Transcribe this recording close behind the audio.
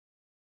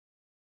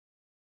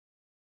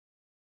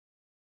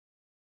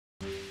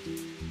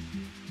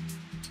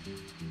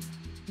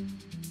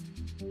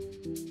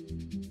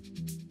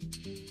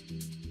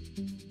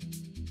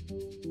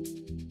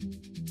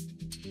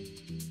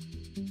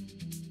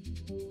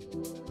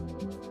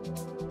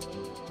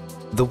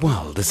The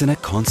world is in a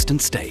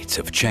constant state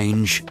of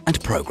change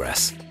and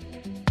progress.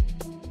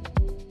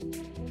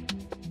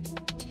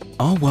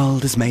 Our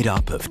world is made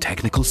up of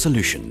technical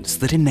solutions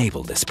that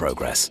enable this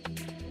progress.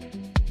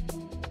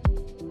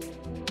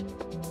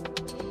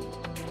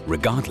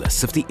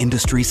 Regardless of the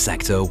industry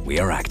sector we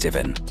are active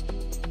in.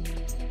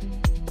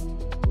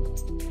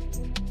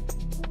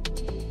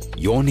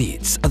 Your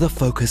needs are the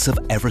focus of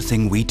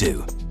everything we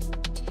do.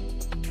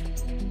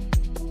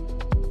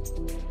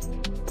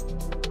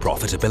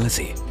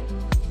 Profitability,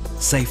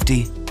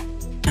 safety,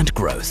 and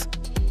growth.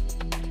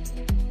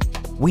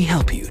 We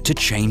help you to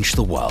change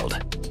the world.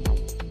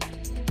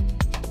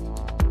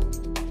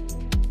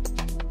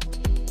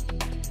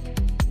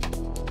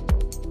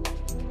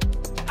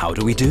 How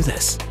do we do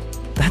this?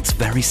 That's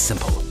very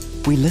simple.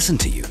 We listen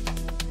to you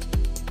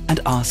and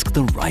ask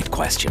the right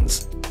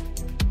questions.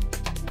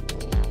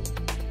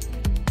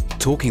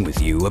 Talking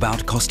with you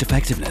about cost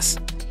effectiveness,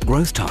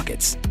 growth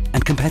targets,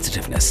 and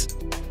competitiveness.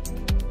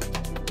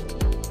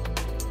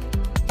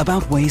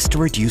 About ways to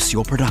reduce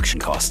your production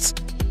costs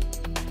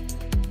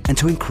and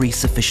to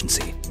increase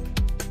efficiency.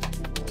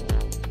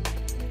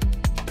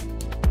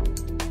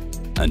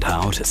 And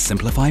how to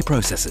simplify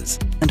processes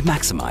and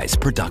maximize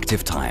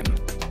productive time.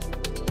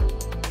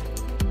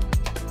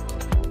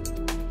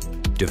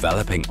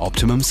 Developing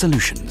optimum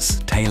solutions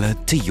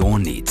tailored to your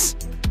needs.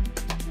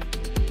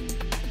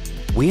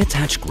 We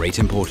attach great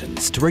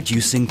importance to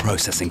reducing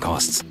processing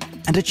costs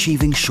and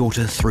achieving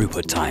shorter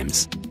throughput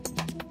times.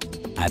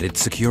 Added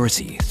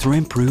security through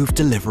improved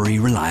delivery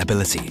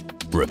reliability,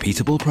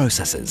 repeatable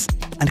processes,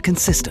 and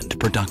consistent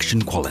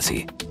production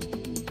quality.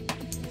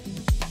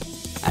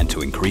 And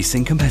to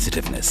increasing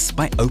competitiveness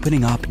by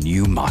opening up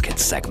new market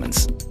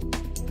segments.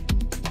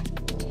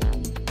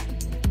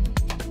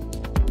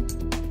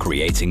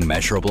 Creating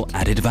measurable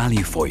added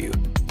value for you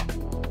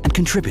and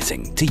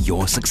contributing to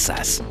your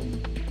success.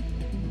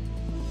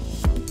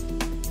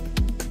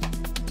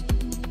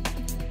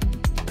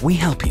 We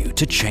help you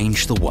to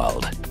change the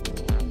world.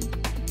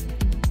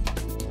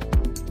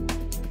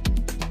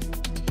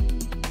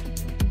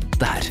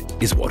 That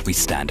is what we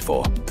stand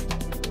for.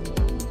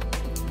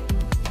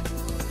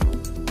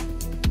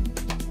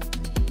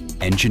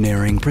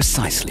 Engineering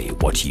precisely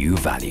what you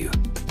value.